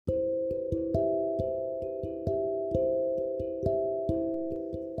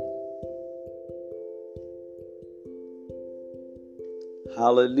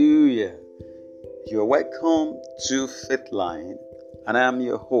Hallelujah. You are welcome to Faith Line, and I am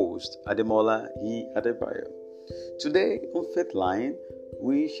your host, Ademola E. Adebayo. Today on Faith Line,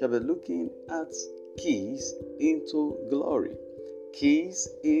 we shall be looking at keys into glory. Keys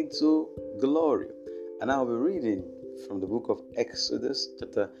into glory. And I'll be reading from the book of Exodus,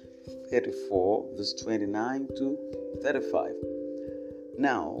 chapter 34, verse 29 to 35.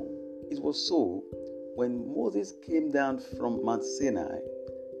 Now, it was so when Moses came down from Mount Sinai,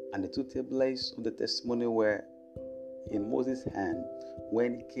 and the two tablets of the testimony were in Moses' hand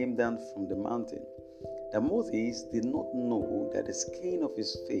when he came down from the mountain, that Moses did not know that the skin of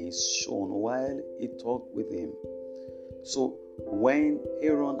his face shone while he talked with him. So when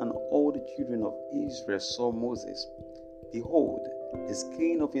Aaron and all the children of Israel saw Moses, behold, the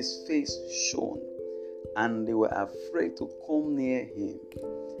skin of his face shone, and they were afraid to come near him.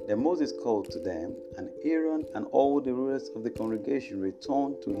 Then Moses called to them, and Aaron and all the rulers of the congregation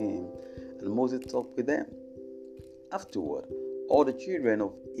returned to him, and Moses talked with them. Afterward, all the children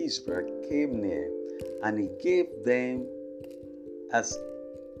of Israel came near, and he gave them as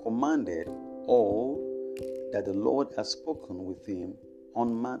commanded all that the Lord had spoken with him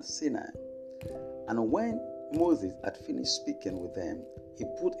on Mount Sinai. And when Moses had finished speaking with them, he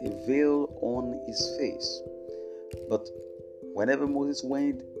put a veil on his face. But whenever Moses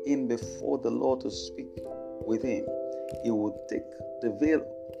went in before the Lord to speak with him, he would take the veil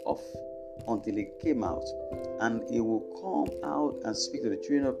off until he came out, and he would come out and speak to the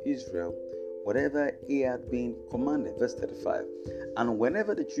children of Israel whatever he had been commanded. Verse 35. And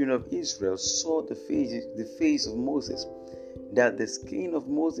whenever the children of Israel saw the face of Moses, that the skin of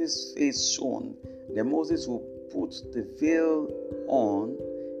Moses' face shone, then Moses would put the veil on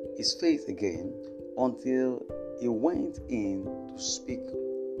his face again until he went in to speak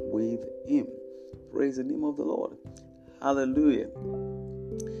with him. Praise the name of the Lord. Hallelujah.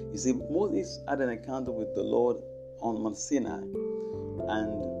 You see, Moses had an encounter with the Lord on Mount Sinai,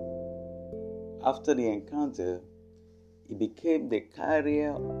 and after the encounter, he became the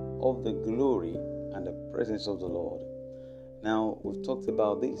carrier of the glory and the presence of the Lord. Now, we've talked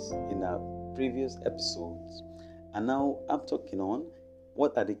about this in our previous episodes, and now I'm talking on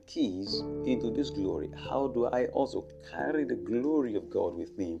what are the keys into this glory. How do I also carry the glory of God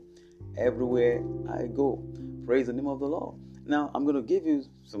with me everywhere I go? Praise the name of the Lord. Now, I'm going to give you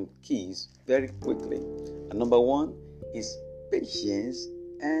some keys very quickly. And number one is patience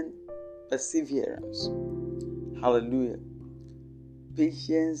and perseverance. Hallelujah.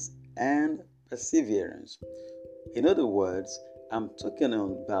 Patience and perseverance. In other words, I'm talking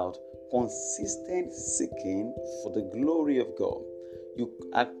about consistent seeking for the glory of God. You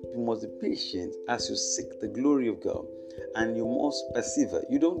must be patient as you seek the glory of God, and you must persevere.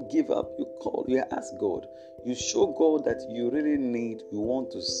 You don't give up. You call, you ask God. You show God that you really need, you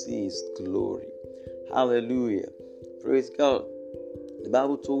want to see His glory. Hallelujah. Praise God. The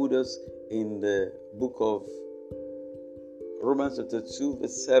Bible told us in the book of Romans chapter 2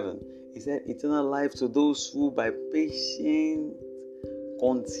 verse 7, He said, eternal life to those who by patient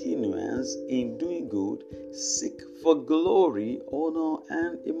continuance in doing good seek for glory, honor,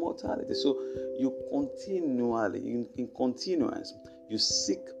 and immortality. So you continually, in continuance, you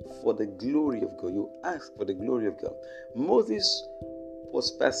seek for the glory of God. You ask for the glory of God. Moses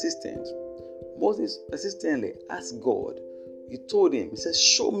was persistent. Moses persistently asked God. He told him, he said,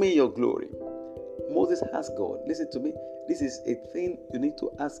 show me your glory. Moses asked God, listen to me, this is a thing you need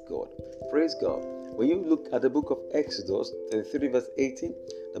to ask God. Praise God. When you look at the book of Exodus 33 verse 18,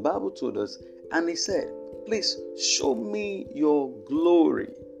 the Bible told us, and he said, please show me your glory.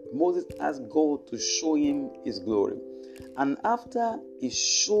 Moses asked God to show him his glory. And after he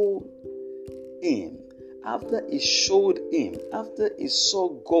showed him, after he saw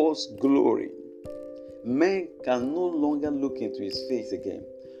God's glory, man can no longer look into his face again.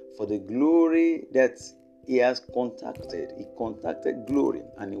 For the glory that he has contacted, he contacted glory,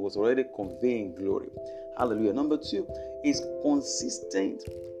 and he was already conveying glory. Hallelujah. Number two is consistent,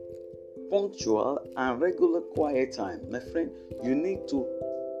 punctual, and regular quiet time. My friend, you need to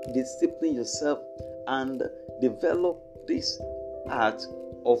discipline yourself and develop this art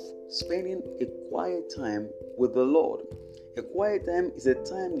of spending a quiet time with the Lord. A quiet time is a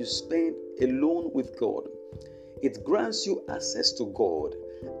time you spend alone with God. It grants you access to God,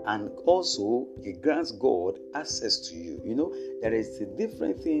 and also it grants God access to you. You know, there is a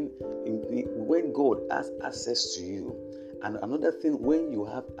different thing when God has access to you, and another thing when you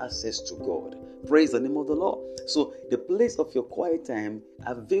have access to God. Praise the name of the Lord. So the place of your quiet time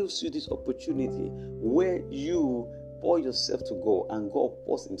avails you this opportunity where you pour yourself to God and God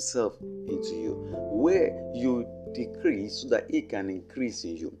pours himself into you. Where you decrease so that he can increase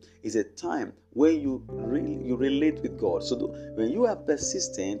in you. It's a time when you relate with God. So when you are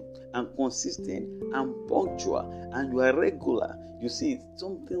persistent and consistent and punctual and you are regular, you see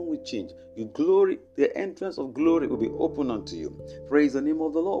something will change. Your glory, the entrance of glory will be open unto you. Praise the name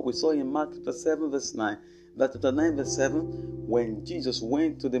of the Lord. We saw in Mark chapter 7 verse 9, chapter 9 verse 7, when Jesus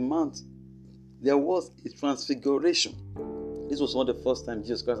went to the mount, there was a transfiguration. This was not the first time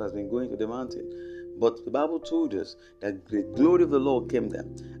Jesus Christ has been going to the mountain. But the Bible told us that the glory of the Lord came there,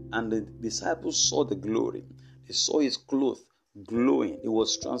 and the disciples saw the glory. They saw his clothes glowing. It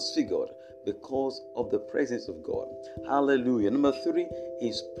was transfigured because of the presence of God. Hallelujah. Number 3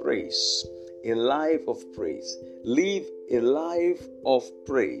 is praise. A life of praise. Live a life of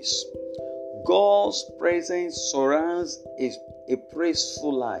praise. God's presence surrounds a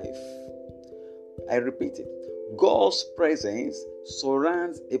praiseful life. I repeat it. God's presence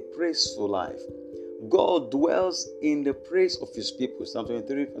surrounds a praiseful life. God dwells in the praise of his people. Psalm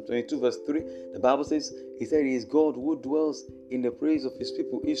 22 verse 3, the Bible says, he said he is God who dwells in the praise of his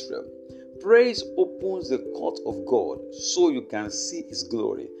people Israel. Praise opens the court of God so you can see his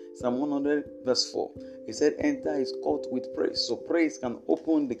glory. Psalm 100 verse 4, he said enter his court with praise. So praise can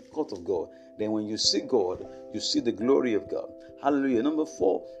open the court of God. Then when you see God, you see the glory of God. Hallelujah. Number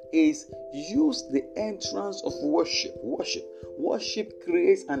 4 is use the entrance of worship. Worship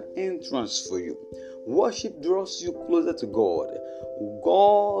creates an entrance for you. Worship draws you closer to God.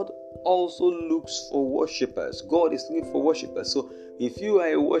 God also looks for worshipers. God is looking for worshipers. So if you are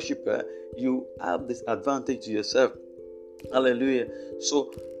a worshiper, you have this advantage to yourself. Hallelujah.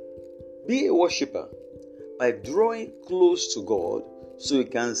 So be a worshiper by drawing close to God so you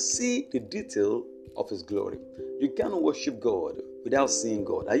can see the detail of his glory. You can't worship God without seeing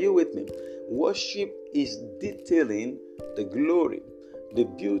God. Are you with me? Worship is detailing the glory, the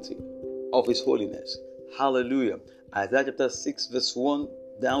beauty of his holiness. Hallelujah. Isaiah chapter 6 verse 1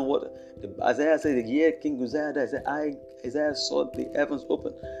 downward. Isaiah said, the year King Uzziah died, Isaiah saw the heavens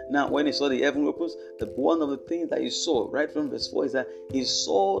open. Now, when he saw the heaven opens, one of the things that he saw right from verse 4 is that he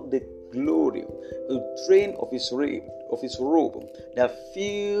saw the glory, the train of his robe that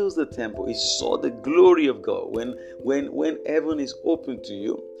fills the temple. He saw the glory of God. When heaven is open to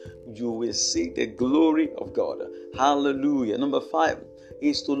you, you will see the glory of God. Hallelujah. Number 5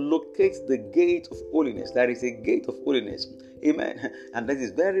 is to locate the gate of holiness. There is a gate of holiness. Amen. And that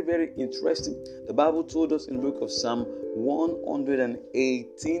is very, very interesting. The Bible told us in the book of Psalm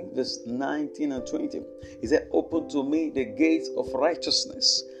 118 verse 19 and 20. It said, open to me the gates of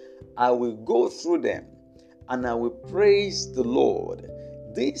righteousness. I will go through them and I will praise the Lord.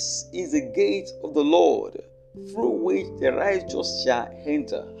 This is the gate of the Lord through which the righteous shall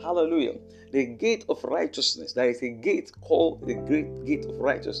enter. Hallelujah. The gate of righteousness. There is a gate called the great gate of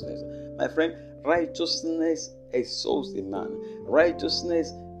righteousness. My friend, righteousness exalts a man.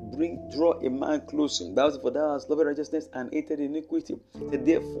 Righteousness draw a man closer. Bible says, for thou hast loved righteousness and hated iniquity. So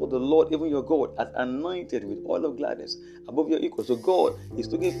therefore the Lord, even your God, has anointed with oil of gladness above your equals. So God is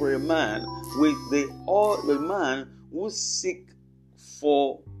looking for a man with the man who seek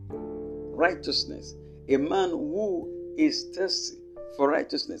for righteousness, a man who is thirsty for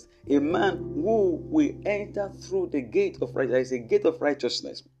righteousness, a man who will enter through the gate of righteousness. There is a gate of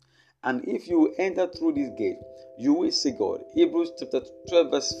righteousness. And if you enter through this gate, you will see God. Hebrews chapter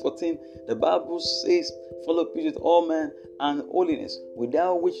 12 verse 14, the Bible says, follow peace with all men and holiness,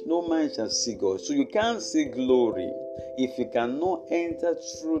 without which no man shall see God. So you can't see glory if you cannot enter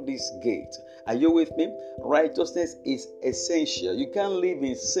through this gate. Are you with me? Righteousness is essential. You can't live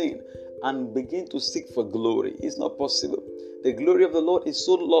in sin and begin to seek for glory. It's not possible. The glory of the Lord is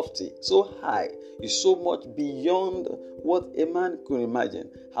so lofty, so high, is so much beyond what a man could imagine.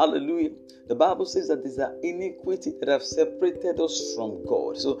 Hallelujah. The Bible says that there's an iniquity that have separated us from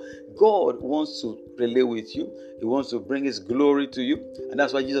God. So God wants to relate with you. He wants to bring his glory to you. And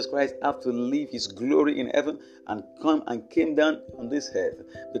that's why Jesus Christ had to leave his glory in heaven and came down on this earth.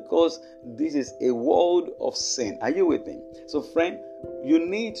 Because this is a world of sin. Are you with me? So friend, you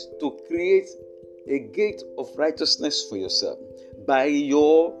need to create a gate of righteousness for yourself by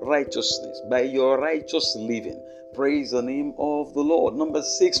your righteousness, by your righteous living. Praise the name of the Lord. Number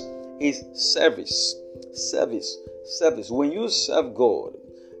 6 is service. When you serve God,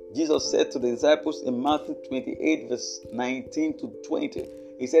 Jesus said to the disciples in Matthew 28 verse 19 to 20,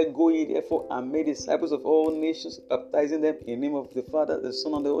 he said, go ye therefore and make disciples of all nations, baptizing them in the name of the Father, the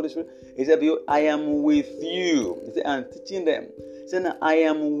Son, and the Holy Spirit. He said, behold, I am with you. He said, I'm teaching them. He said, I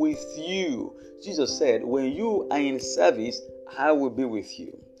am with you. Jesus said, when you are in service, I will be with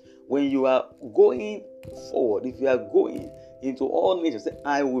you. when you are going forward, if you are going into all nations, say,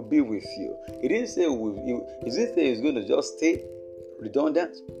 I will be with you. It didn't say with you. It didn't say it's going to just stay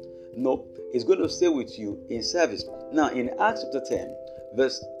redundant. No, it's going to stay with you in service. Now, in Acts chapter 10,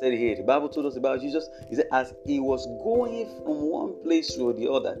 verse 38, the Bible told us about Jesus. He said, as he was going from one place to the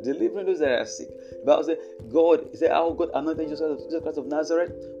other, delivering those that are sick. The Bible said, he said, how God anointed Jesus Christ of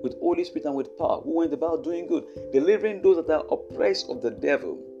Nazareth with Holy Spirit and with power, who went about doing good, delivering those that are oppressed of the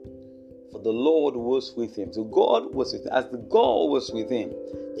devil. For the Lord was with him. So God was with him. As the God was with him,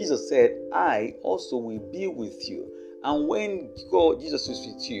 Jesus said, I also will be with you. And when Jesus is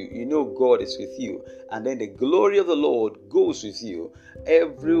with you, you know God is with you. And then the glory of the Lord goes with you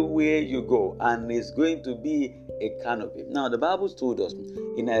everywhere you go. And it's going to be a canopy. Now, the Bible told us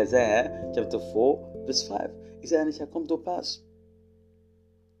in Isaiah chapter 4, verse 5, it said, and it shall come to pass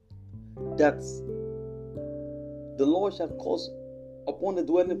that the Lord shall cause upon the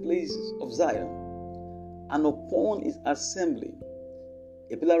dwelling places of Zion and upon his assembly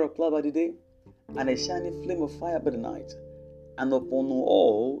a pillar of cloud by the day and a shining flame of fire by the night, and upon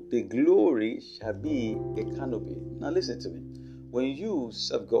all the glory shall be a canopy. Now listen to me. When you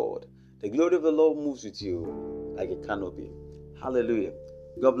serve God, the glory of the Lord moves with you like a canopy. Hallelujah.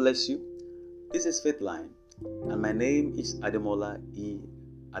 God bless you. This is Faith Line, and my name is Ademola E.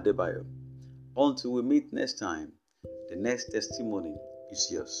 Adebayo. Until we meet next time, the next testimony is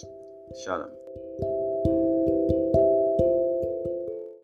yours. Shalom.